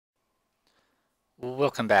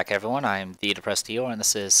Welcome back, everyone. I am the Depressed Eeyore, and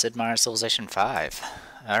this is Sid Meier's Civilization 5.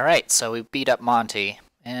 Alright, so we beat up Monty,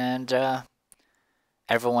 and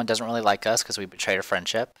everyone doesn't really like us because we betrayed a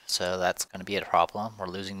friendship, so that's going to be a problem. We're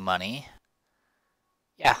losing money.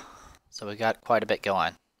 Yeah, so we got quite a bit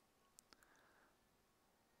going.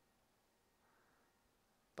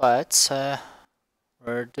 But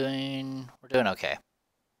we're doing okay.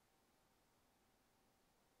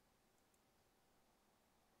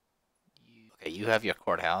 Okay, you have your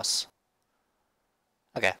courthouse.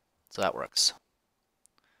 Okay, so that works.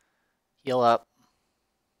 Heal up.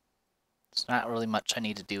 There's not really much I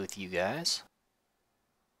need to do with you guys.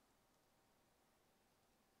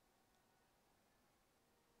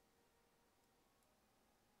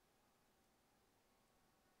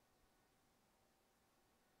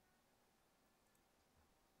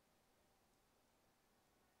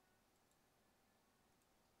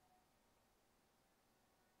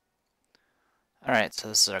 Alright, so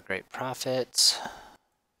this is our great prophet.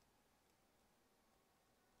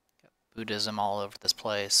 Got Buddhism all over this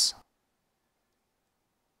place.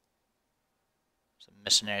 Some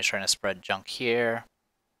missionaries trying to spread junk here.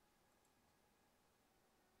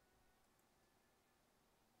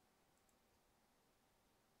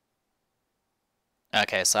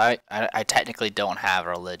 Okay, so I technically don't have a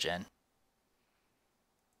religion.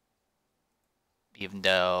 Even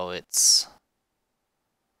though it's...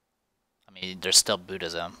 I mean, there's still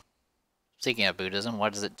Buddhism. Speaking of Buddhism,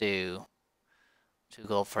 what does it do? 2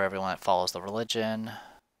 gold for everyone that follows the religion.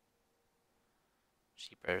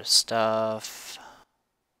 Cheaper stuff.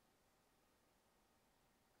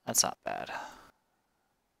 That's not bad.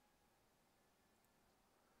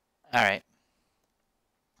 Alright.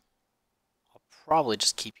 I'll probably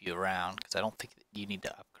just keep you around, because I don't think that you need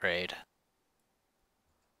to upgrade.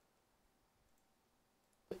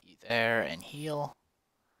 Put you there and heal.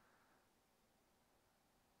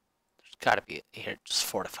 There's gotta be... Here, just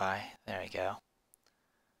fortify. There you go.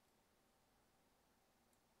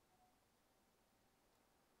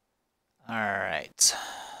 Alright. So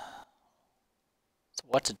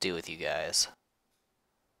what to do with you guys?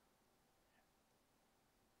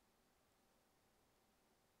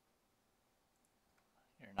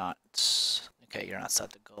 You're not... Okay, you're not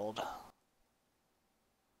set to gold.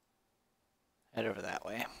 Head over that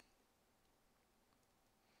way.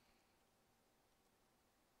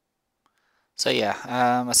 So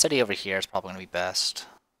yeah, a city over here is probably going to be best.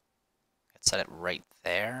 I'd set it right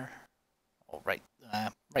there. Well, right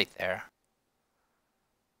there.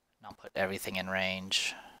 And I'll put everything in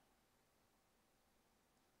range.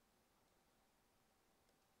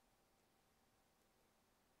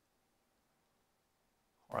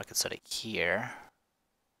 Or I could set it here.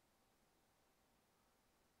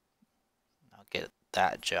 I'll get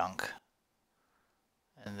that junk.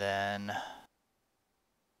 And then...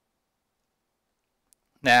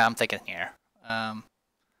 Nah, I'm thinking here. So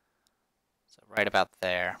right about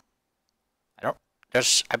there.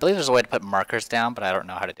 I believe there's a way to put markers down, but I don't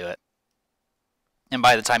know how to do it. And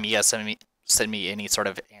by the time you guys send me any sort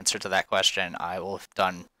of answer to that question, I will have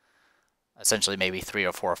done essentially maybe 3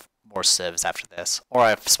 or 4 more civs after this, or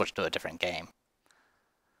I've switched to a different game.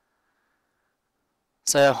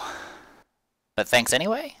 So, but thanks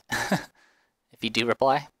anyway, if you do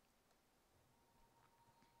reply.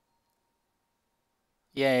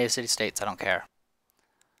 Yay, city-states, I don't care.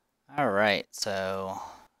 Alright, so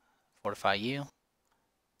fortify you.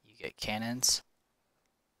 You get cannons.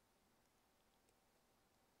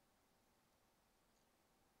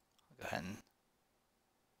 I'll go ahead and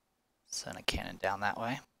send a cannon down that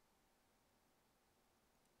way.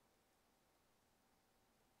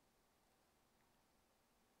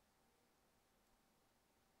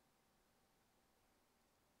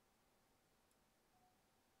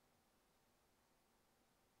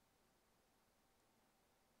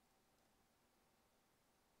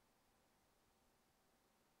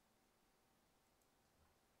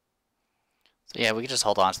 So yeah, we can just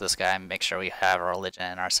hold on to this guy and make sure we have a religion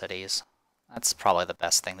in our cities. That's probably the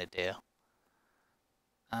best thing to do.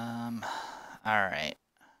 Alright.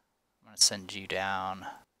 I'm going to send you down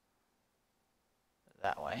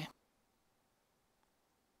that way.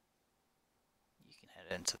 You can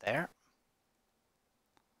head into there.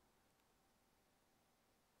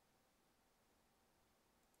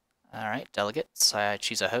 Alright, delegates. I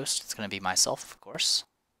choose a host. It's going to be myself, of course.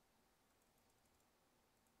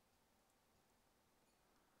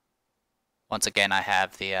 Once again, I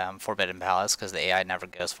have the Forbidden Palace because the AI never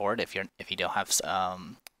goes for it if you don't have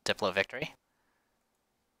Diplo Victory.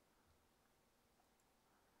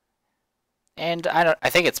 And I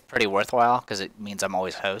think it's pretty worthwhile because it means I'm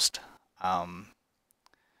always host.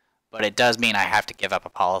 But it does mean I have to give up a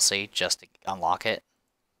policy just to unlock it.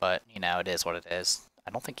 But, you know, it is what it is.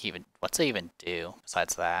 I don't think even... What's it even do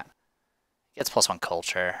besides that? It gets +1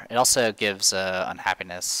 culture. It also gives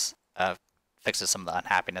unhappiness... fixes some of the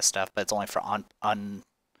unhappiness stuff, but it's only for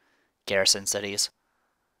un-garrison cities.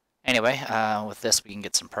 Anyway, with this we can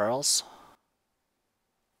get some pearls.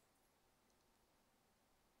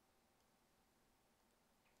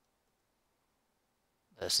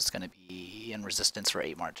 This is going to be in resistance for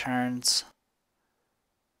 8 more turns.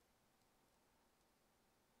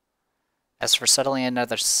 As for settling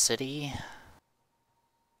another city...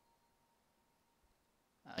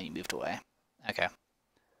 Oh, you moved away. Okay.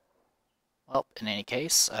 Well, in any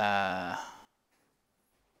case, let's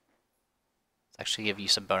actually give you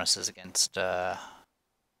some bonuses against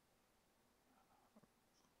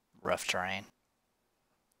rough terrain.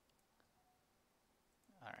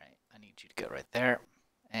 Alright, I need you to go right there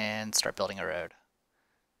and start building a road.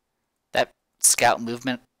 That scout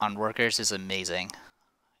movement on workers is amazing.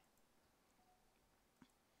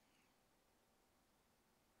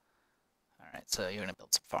 Alright, so you're going to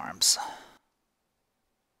build some farms.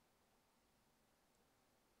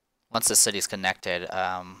 Once the city's connected,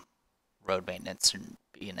 road maintenance shouldn't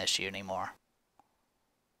be an issue anymore.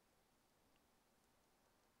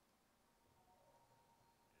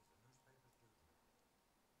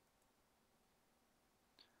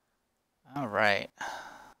 Alright. I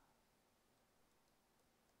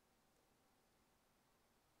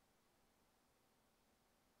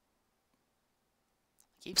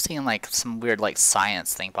keep seeing like some weird like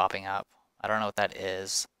science thing popping up. I don't know what that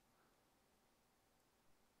is.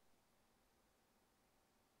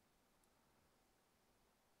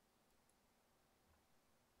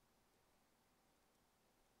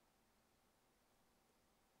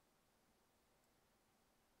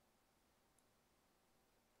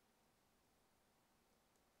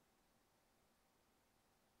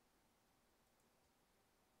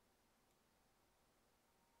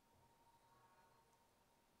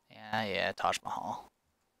 Yeah, Taj Mahal.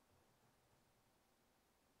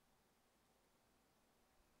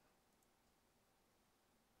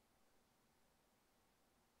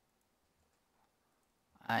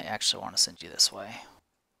 I actually want to send you this way.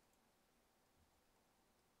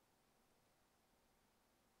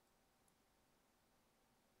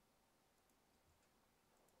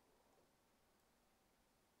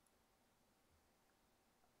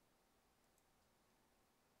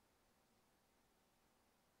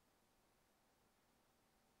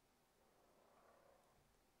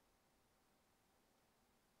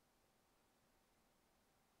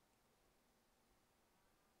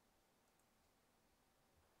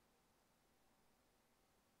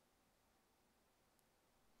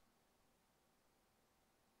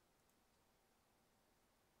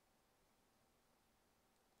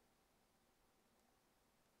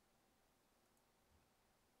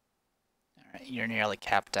 Alright, you're nearly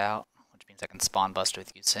capped out, which means I can spawn bust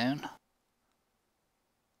with you soon.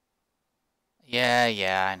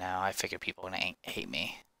 Yeah, I know. I figured people are gonna hate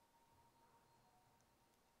me.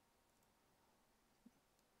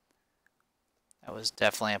 That was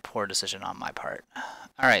definitely a poor decision on my part.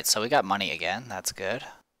 Alright, so we got money again. That's good.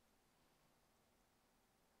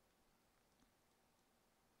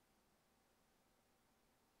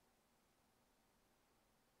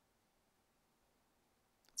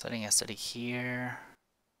 Setting a city here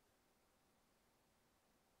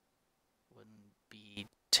wouldn't be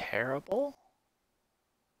terrible.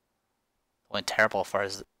 The only terrible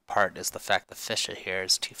part is the fact the fish here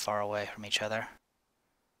is too far away from each other.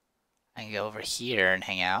 I can go over here and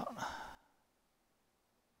hang out.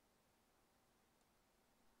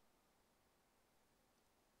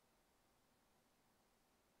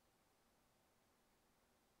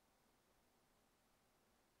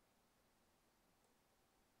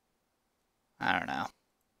 I don't know.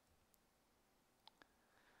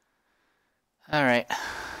 Alright.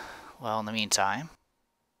 Well, in the meantime...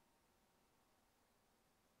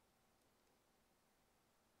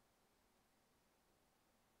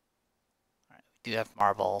 Alright, we do have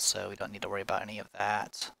marble, so we don't need to worry about any of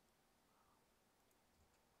that.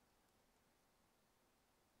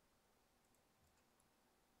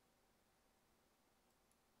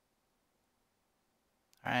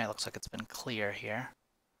 Alright, looks like it's been clear here.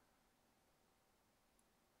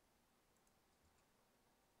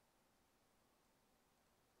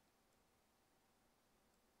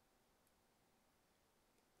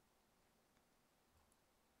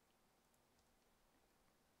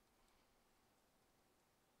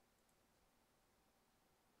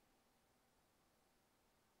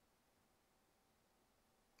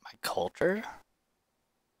 My culture?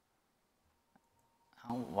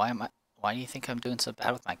 Oh, why do you think I'm doing so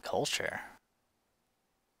bad with my culture?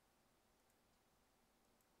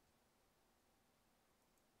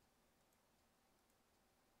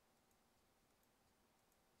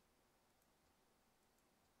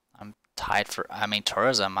 I mean,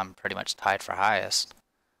 tourism, I'm pretty much tied for highest.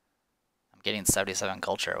 I'm getting 77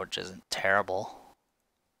 culture, which isn't terrible.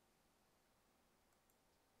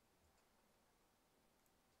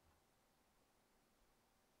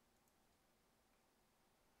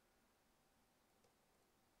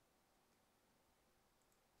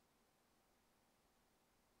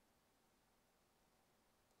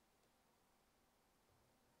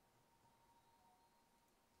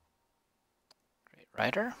 Great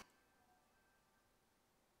writer.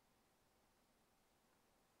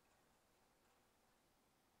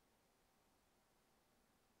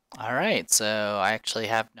 Alright, so I actually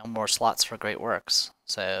have no more slots for great works.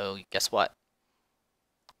 So guess what?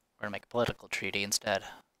 We're gonna make a political treaty instead.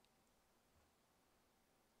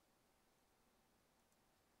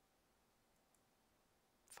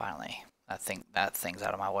 Finally, that thing's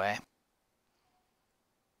out of my way.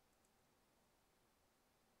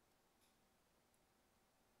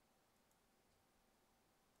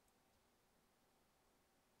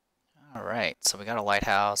 Alright, so we got a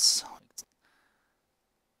lighthouse.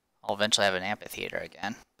 I'll eventually have an amphitheater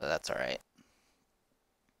again, but that's alright.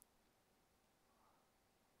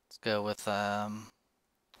 Let's go with a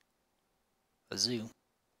zoo. I'm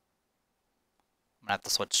gonna have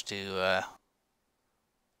to switch to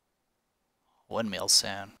windmills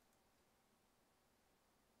soon.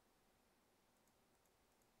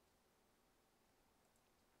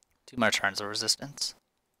 2 more turns of resistance.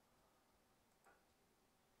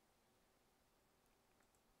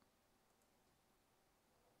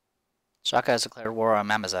 Shaka has declared war on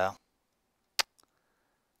Mamazo.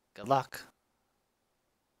 Good luck.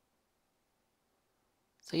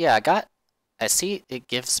 So yeah, I see it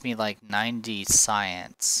gives me like 90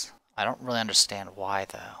 science. I don't really understand why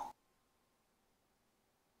though.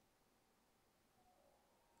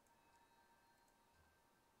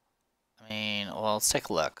 I mean, well, let's take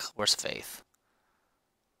a look. Where's faith?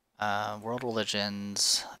 World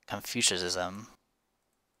religions, Confucianism.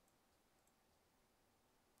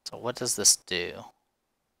 So what does this do?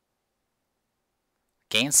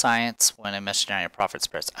 Gain science when a missionary prophet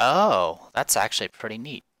spreads. Oh, that's actually pretty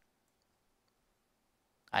neat.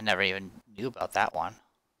 I never even knew about that one.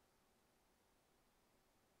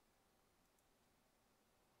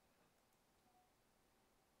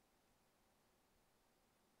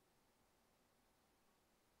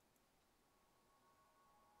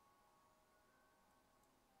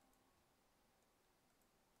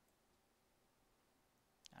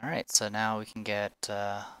 Alright, so now we can get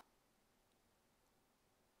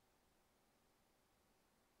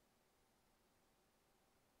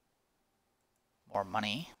more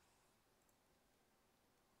money.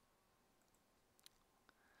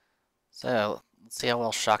 So, let's see how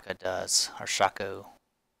well Shaka does, or Shaku.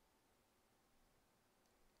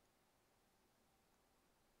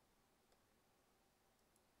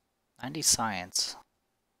 90 science.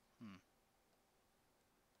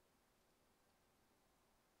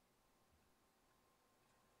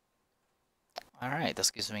 Alright, this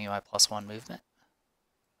gives me my +1 movement.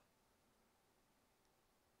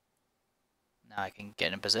 Now I can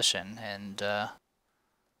get in position and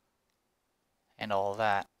all of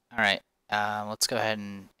that. Alright, let's go ahead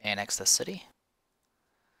and annex this city.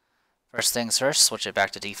 First things first, switch it back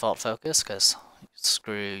to default focus, because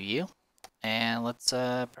screw you. And let's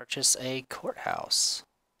purchase a courthouse.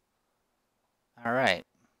 Alright.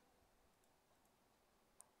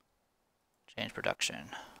 Change production.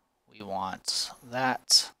 We want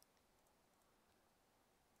that,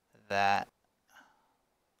 that,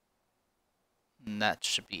 and that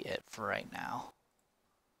should be it for right now.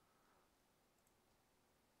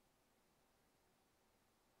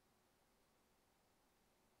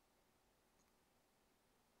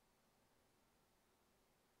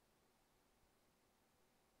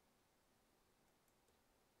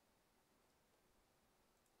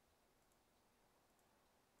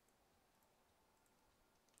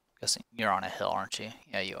 Guessing you're on a hill, aren't you?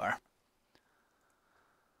 Yeah, you are.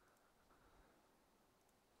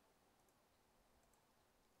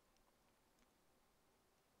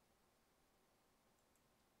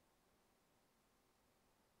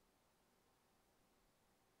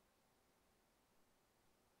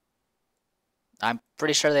 I'm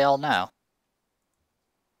pretty sure they all know.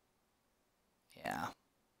 Yeah.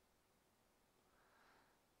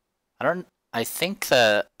 I think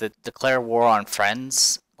the declare war on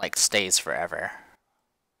friends, like, stays forever.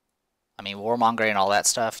 I mean, warmongering and all that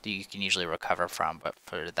stuff you can usually recover from, but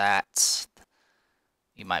for that,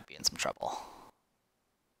 you might be in some trouble.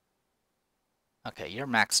 Okay, you're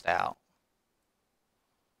maxed out.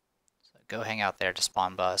 So go hang out there to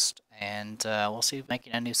spawn bust, and we'll see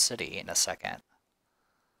making a new city in a second.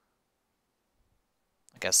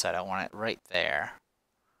 Like I said, I want it right there.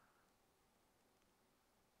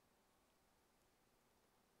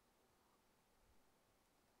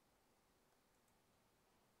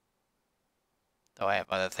 Though I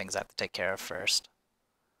have other things I have to take care of first.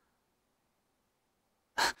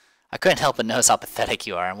 I couldn't help but notice how pathetic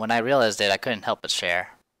you are, and when I realized it, I couldn't help but share.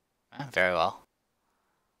 Very well.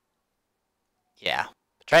 Yeah.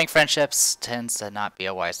 Betraying friendships tends to not be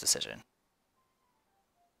a wise decision.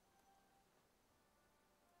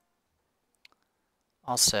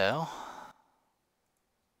 Also,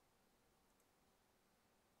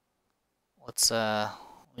 let's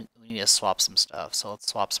we need to swap some stuff, so let's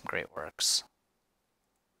swap some great works.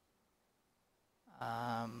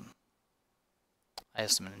 I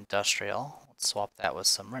have some industrial. Let's swap that with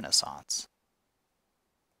some Renaissance.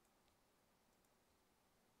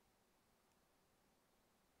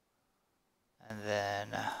 And then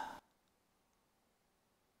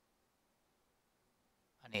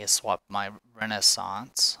I need to swap my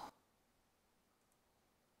Renaissance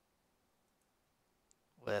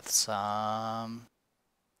with some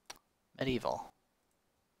medieval.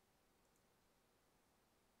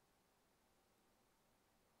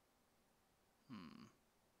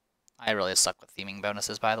 I really suck with theming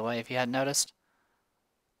bonuses, by the way, if you hadn't noticed.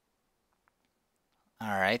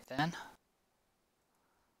 Alright then.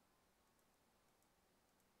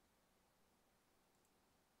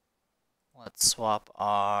 Let's swap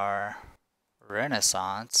our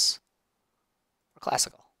Renaissance for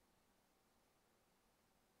classical.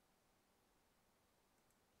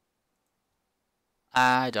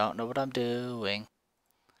 I don't know what I'm doing.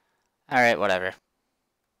 Alright, whatever.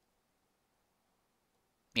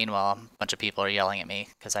 Meanwhile, a bunch of people are yelling at me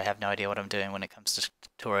because I have no idea what I'm doing when it comes to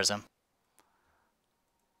tourism.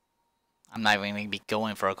 I'm not even going to be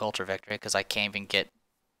going for a culture victory because I can't even get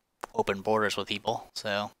open borders with people,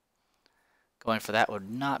 so going for that would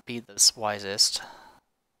not be the wisest.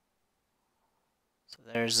 So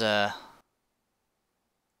there's that.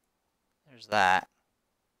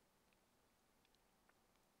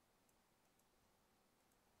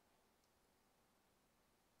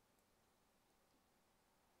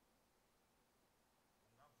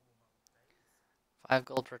 $5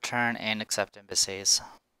 gold per turn and accept embassies.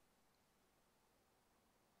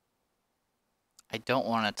 I don't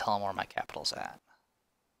want to tell them where my capital's at.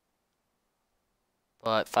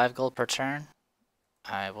 But 5 gold per turn,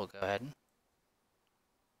 I will go ahead and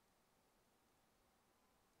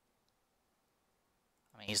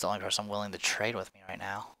I mean, he's the only person willing to trade with me right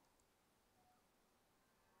now.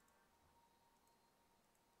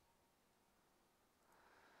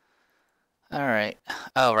 Alright.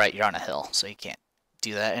 Oh, right, you're on a hill, so you can't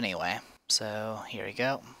do that anyway. So, here we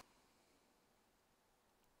go.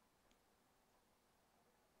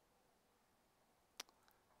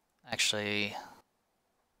 Actually,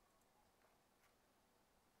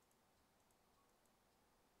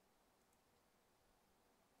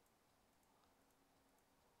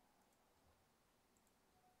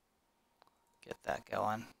 get that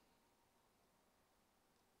going.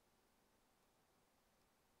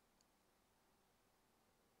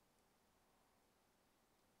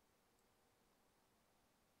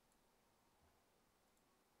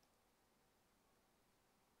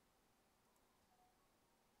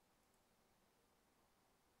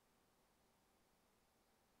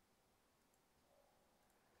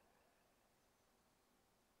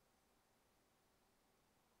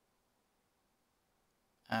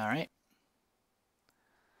 Alright.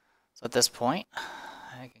 So at this point,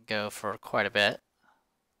 I can go for quite a bit.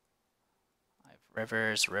 I have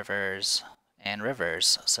rivers, rivers, and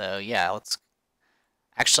rivers. So yeah, let's...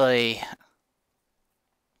 Actually,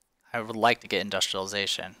 I would like to get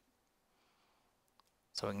industrialization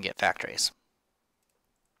so we can get factories.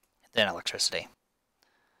 Then electricity.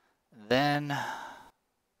 Then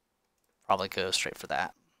probably go straight for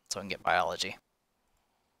that so I can get biology.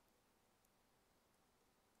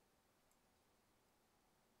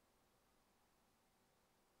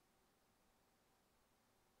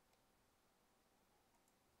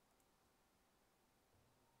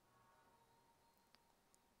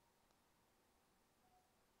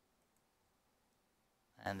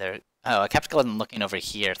 And they're... Oh, I kept going looking over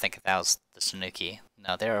here thinking that was the Sanuki.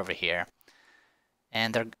 No, they're over here.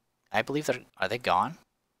 And they're... I believe they're... Are they gone?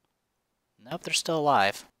 Nope, they're still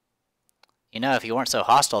alive. You know, if you weren't so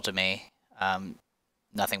hostile to me,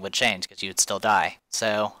 nothing would change because you'd still die.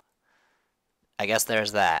 So I guess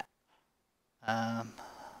there's that.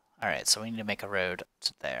 Alright, so we need to make a road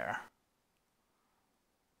to there.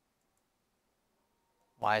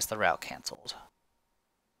 Why is the route canceled?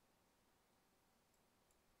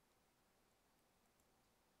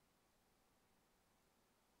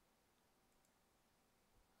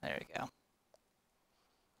 There we go.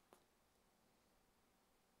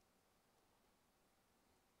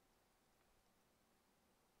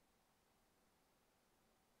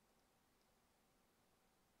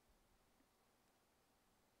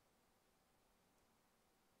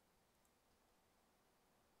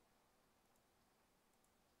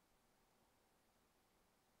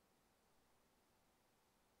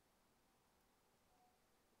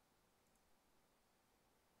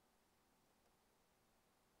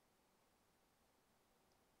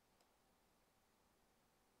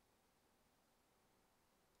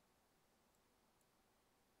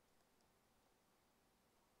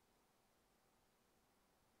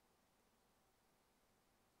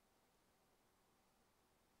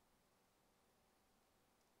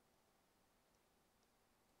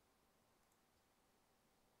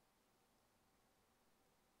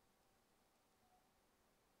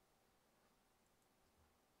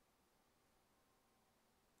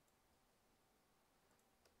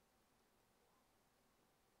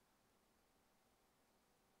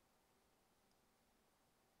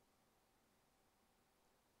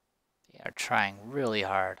 They are trying really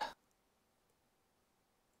hard.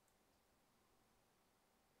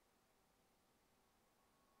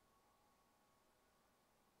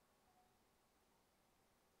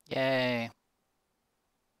 Yay.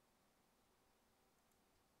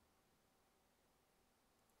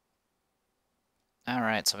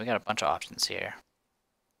 Alright, so we got a bunch of options here.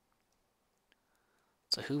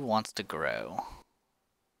 So who wants to grow?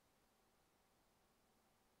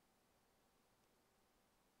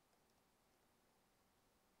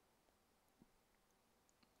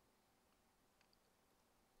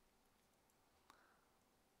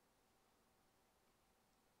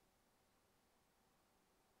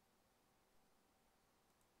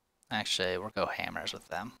 Actually, we'll go hammers with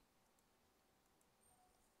them.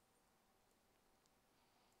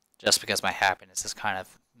 Just because my happiness is kind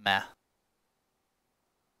of meh.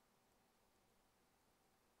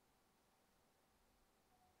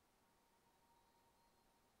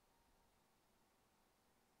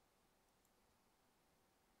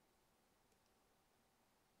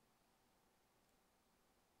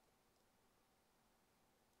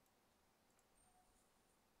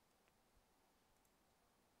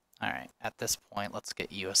 Alright, at this point, let's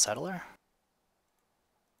get you a settler.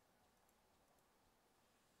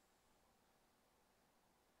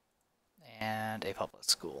 And a public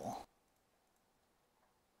school.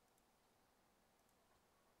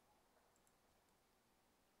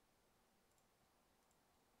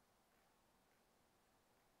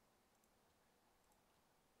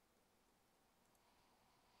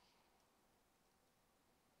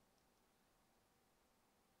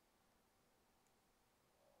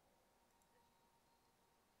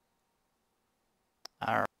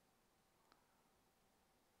 Alright.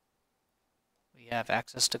 We have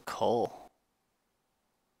access to coal.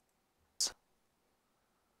 So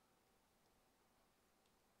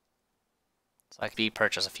I could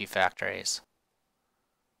purchase a few factories.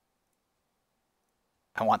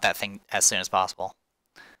 I want that thing as soon as possible.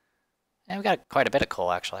 And we got quite a bit of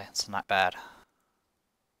coal, actually. It's not bad.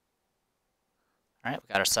 Alright,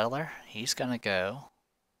 we got our settler. He's gonna go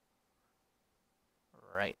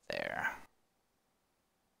right there.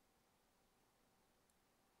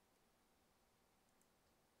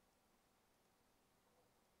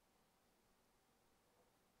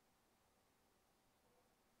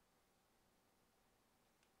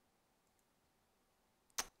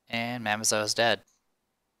 And Mamazo is dead.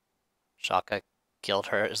 Shaka killed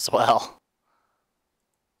her as well.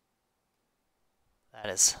 That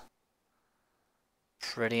is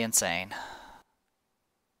pretty insane.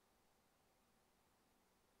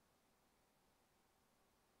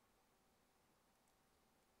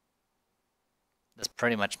 This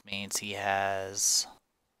pretty much means he has...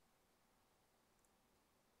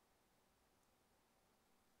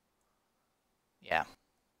 Yeah.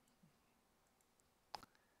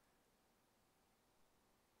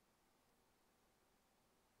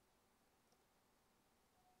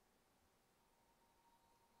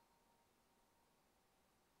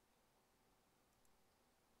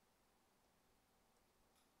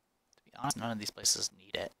 To be honest, none of these places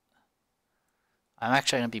need it. I'm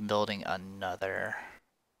actually going to be building another...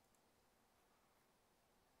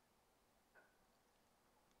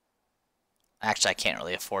 Actually, I can't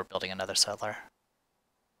really afford building another settler.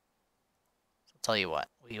 So I'll tell you what,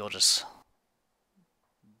 we will just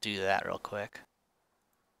do that real quick.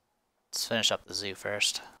 Let's finish up the zoo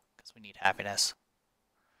first, because we need happiness.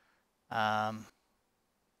 Yeah,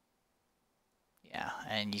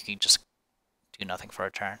 and you can just do nothing for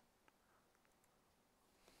a turn.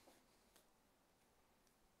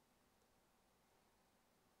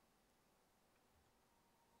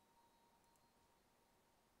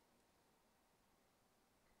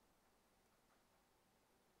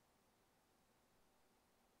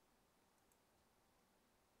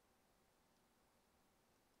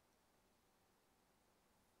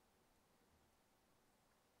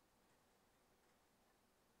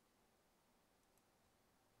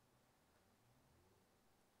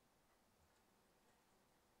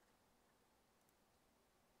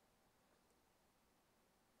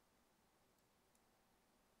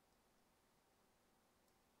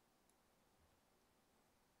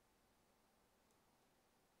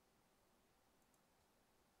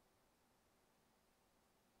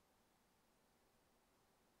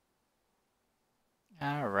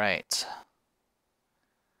 All right. Let's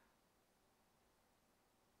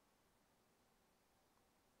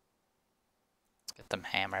get them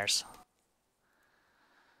hammers.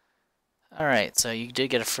 All right, so you did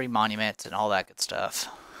get a free monument and all that good stuff.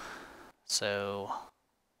 So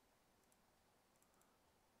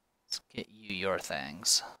let's get you your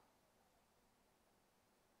things.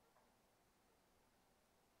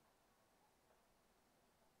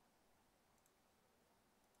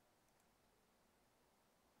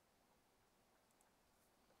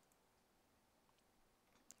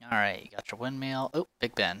 All right, you got your windmill. Oh,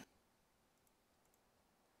 Big Ben.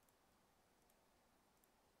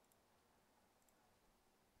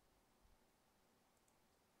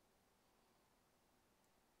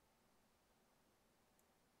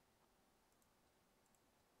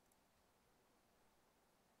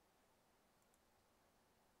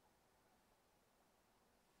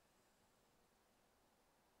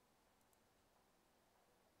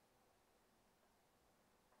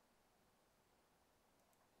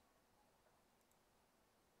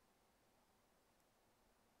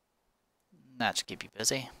 That should keep you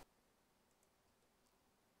busy.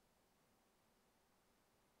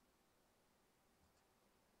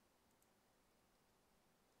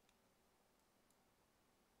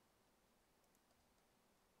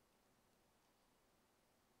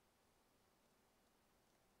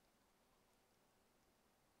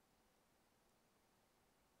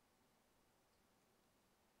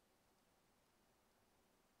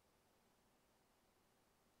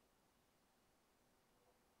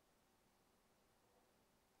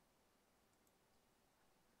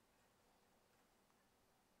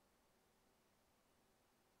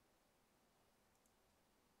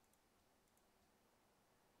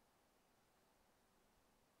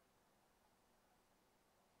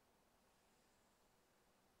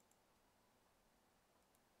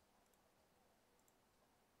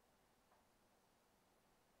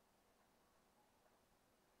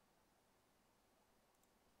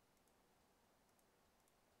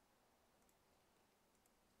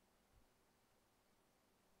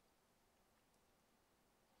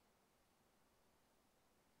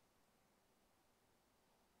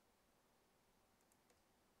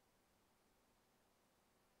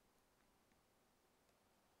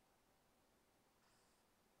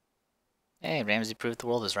 Hey, Ramsey proved the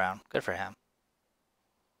world is round. Good for him.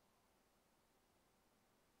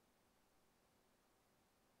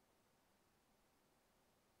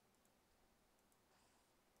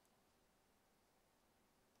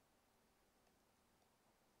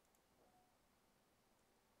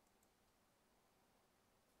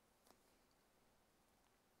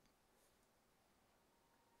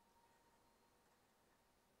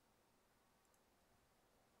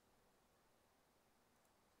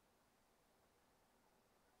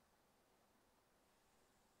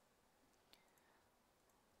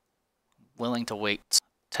 Willing to wait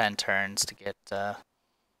 10 turns to get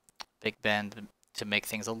Big Ben to make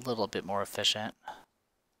things a little bit more efficient. I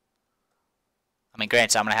mean,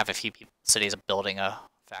 granted, I'm going to have a few cities building a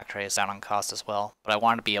factory is down on cost as well, but I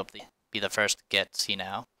want to be able to be the first to get,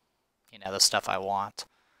 the stuff I want.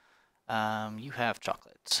 You have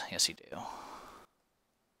chocolate. Yes, you do.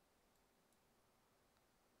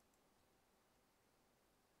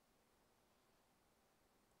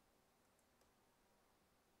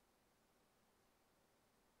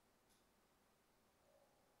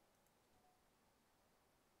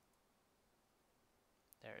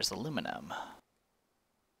 There's aluminum.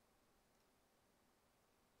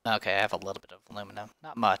 Okay, I have a little bit of aluminum.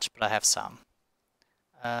 Not much, but I have some.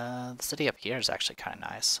 The city up here is actually kind of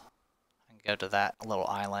nice. I can go to that little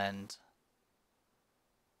island,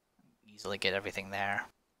 easily get everything there.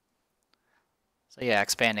 So yeah,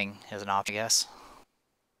 expanding is an option, I guess.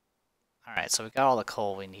 Alright, so we got all the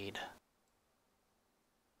coal we need.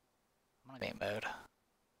 I'm gonna game mode.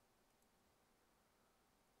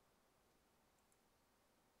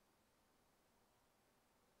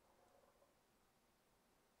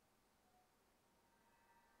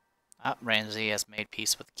 Ah, Ramsey has made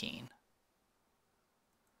peace with Keen.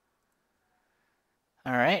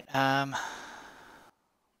 Alright, not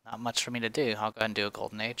much for me to do. I'll go ahead and do a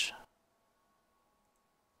Golden Age.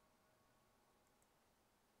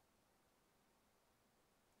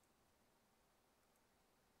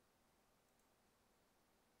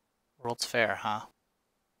 World's Fair, huh?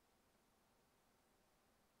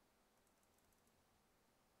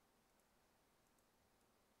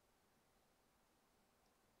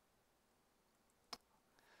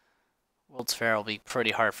 World's Fair will be pretty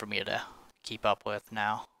hard for me to keep up with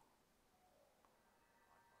now.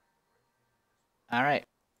 Alright.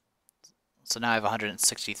 So now I have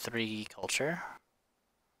 163 culture.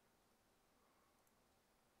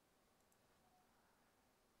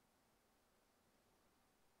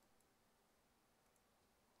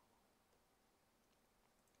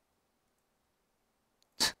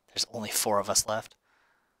 There's only 4 of us left.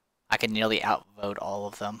 I can nearly outvote all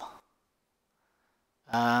of them.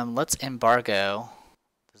 Let's embargo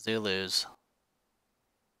the Zulus.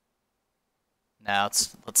 No,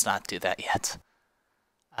 let's not do that yet.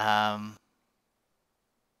 Natural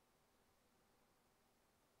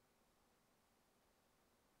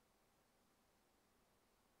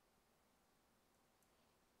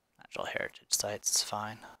heritage sites is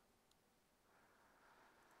fine.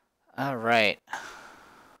 Alright.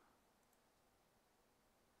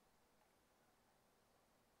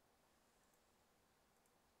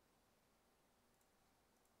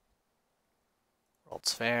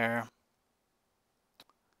 World's Fair.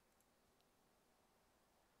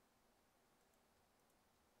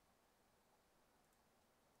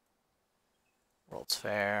 World's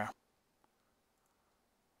Fair.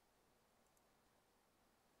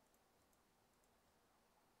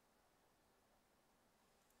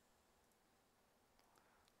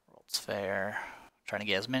 World's Fair. Trying to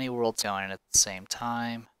get as many worlds going at the same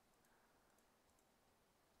time.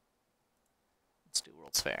 Let's do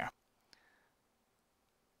World's Fair.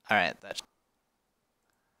 Alright, that's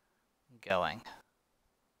going.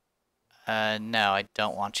 No, I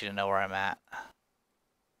don't want you to know where I'm at.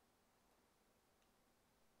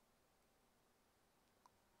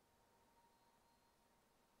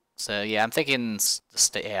 So yeah, I'm thinking to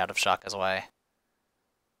stay out of Shaka's way.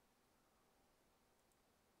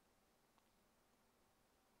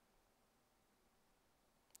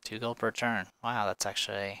 2 gold per turn. Wow, that's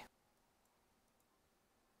actually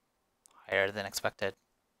higher than expected.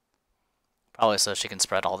 Probably so she can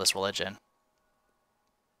spread all this religion.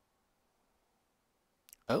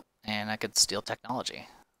 Oh, and I could steal technology.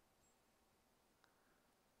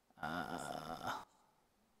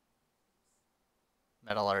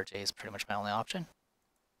 Metallurgy is pretty much my only option.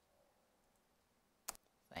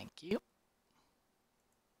 Thank you.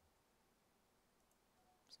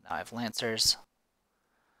 So now I have Lancers.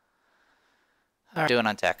 How are we doing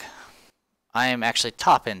on tech? I am actually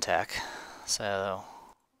top in tech, so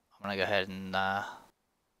I'm gonna go ahead and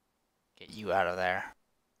get you out of there.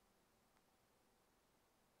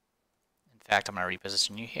 In fact, I'm gonna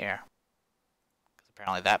reposition you here, because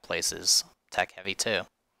apparently that place is tech heavy too.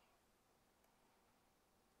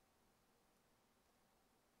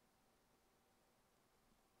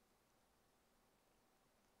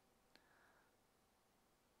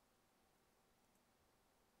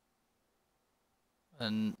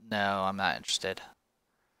 And no, I'm not interested.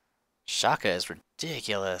 Shaka is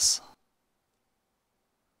ridiculous.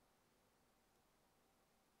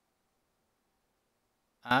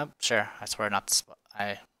 Sure. I swear not to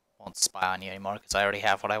I won't spy on you anymore because I already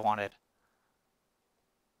have what I wanted.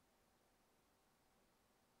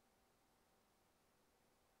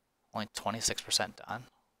 Only 26% done. I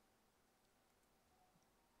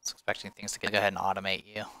was expecting things to go ahead and automate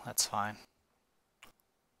you. That's fine.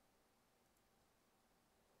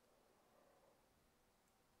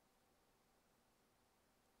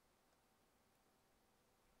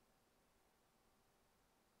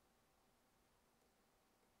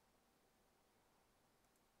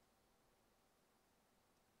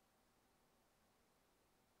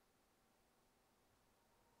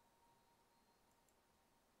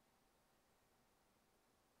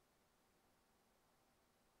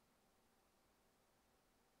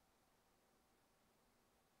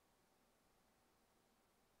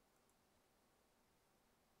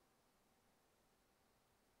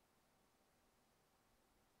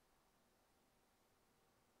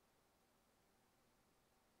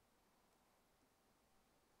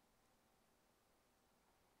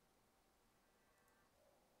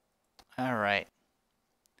 Alright.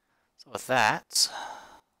 So with that,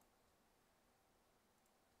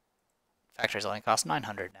 factories only cost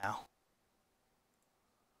 900 now.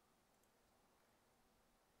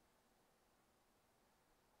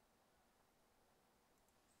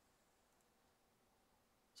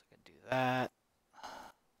 So I can do that.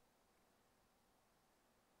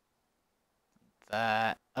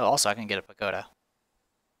 That. Oh, also I can get a pagoda.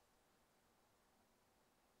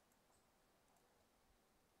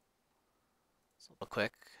 So real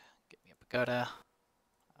quick, get me a pagoda.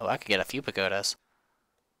 Oh, I could get a few pagodas.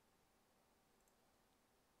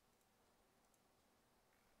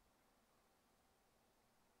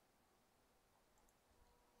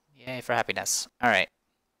 Yay for happiness. Alright.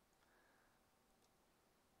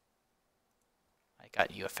 I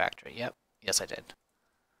got you a factory. Yep. Yes, I did.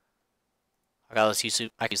 I got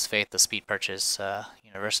I use faith to speed purchase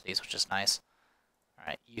universities, which is nice.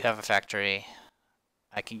 Alright, you have a factory.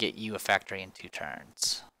 I can get you a factory in 2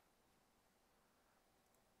 turns.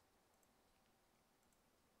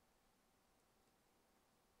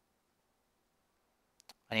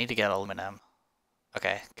 I need to get aluminum.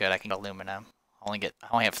 Okay, good, I can get aluminum. I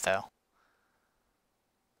only have though.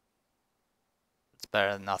 It's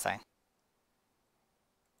better than nothing.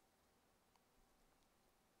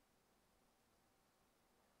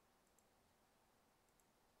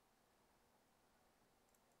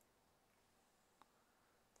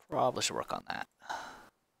 Probably should work on that.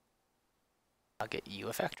 I'll get you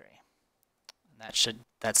a factory. And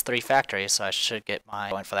that's 3 factories, so I should get my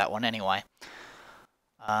going for that one anyway.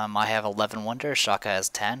 I have 11 wonders, Shaka has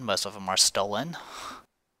 10, most of them are stolen.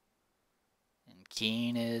 And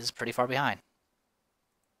Keen is pretty far behind.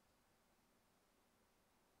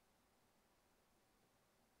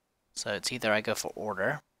 So it's either I go for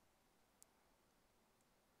order,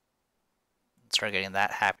 and start getting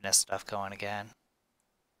that happiness stuff going again,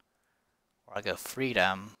 or I go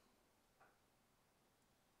freedom.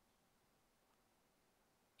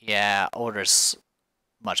 Yeah, order's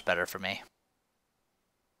much better for me.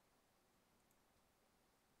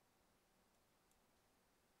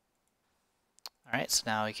 Alright, so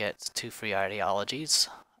now we get 2 free ideologies.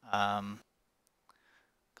 Gold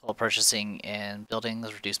purchasing in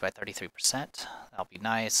buildings reduced by 33%. That'll be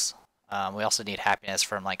nice. We also need happiness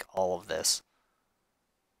from like all of this.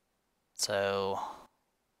 So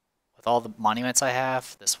with all the monuments I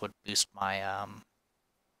have, this would boost my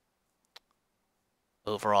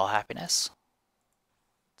overall happiness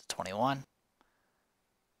to 21.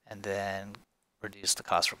 And then reduce the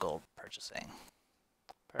cost for gold purchasing.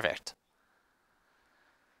 Perfect.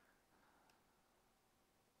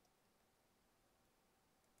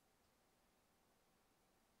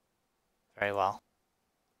 Very well.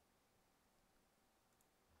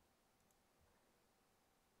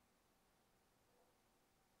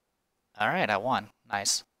 Alright, I won.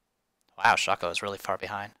 Nice. Wow, Shako is really far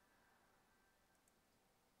behind.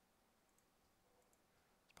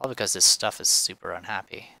 Probably because this stuff is super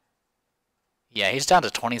unhappy. Yeah, he's down to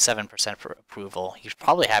 27% for approval. He's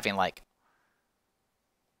probably having like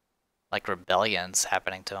rebellions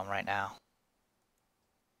happening to him right now.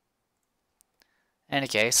 In any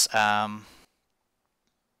case, I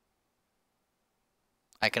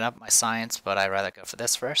can up my science, but I'd rather go for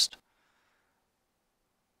this first.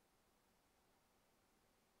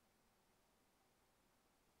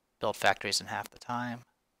 Build factories in half the time.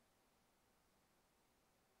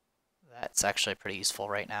 That's actually pretty useful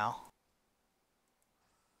right now.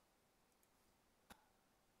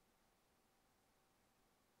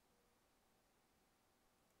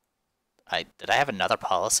 Did I have another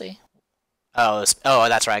policy? Oh,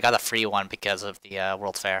 that's right. I got a free one because of the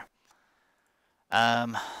World Fair.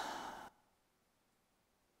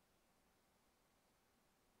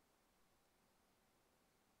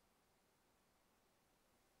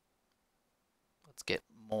 Let's get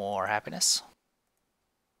more happiness.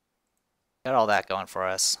 Got all that going for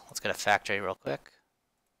us. Let's get a factory real quick.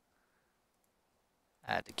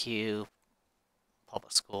 Add to queue.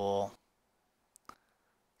 Public school.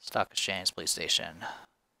 Stock exchange, police station.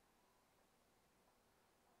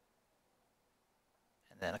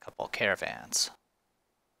 And then a couple of caravans.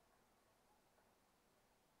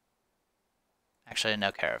 Actually,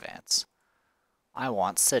 no caravans. I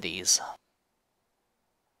want cities.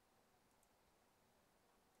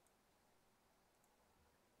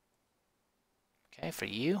 Okay, for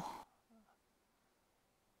you.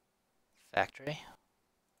 Factory.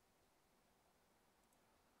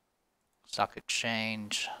 Stock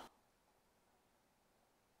exchange.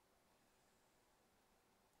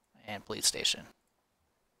 And police station.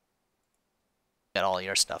 Got all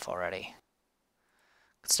your stuff already.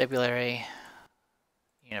 Constabulary.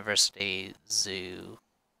 University, zoo,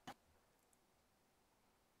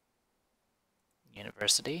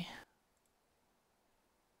 university,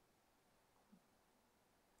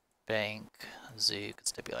 bank, zoo,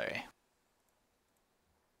 constabulary.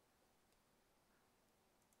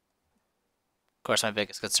 Of course, my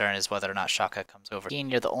biggest concern is whether or not Shaka comes over.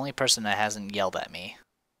 You're the only person that hasn't yelled at me.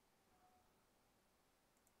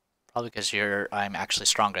 Probably because I'm actually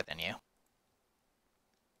stronger than you.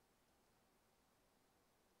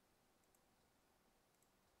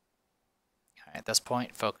 Alright, at this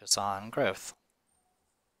point, focus on growth.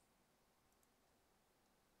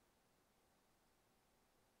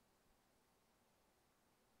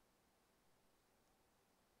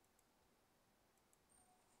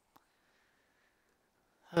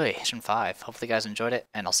 Hey, Mission 5. Hopefully you guys enjoyed it,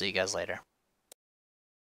 and I'll see you guys later.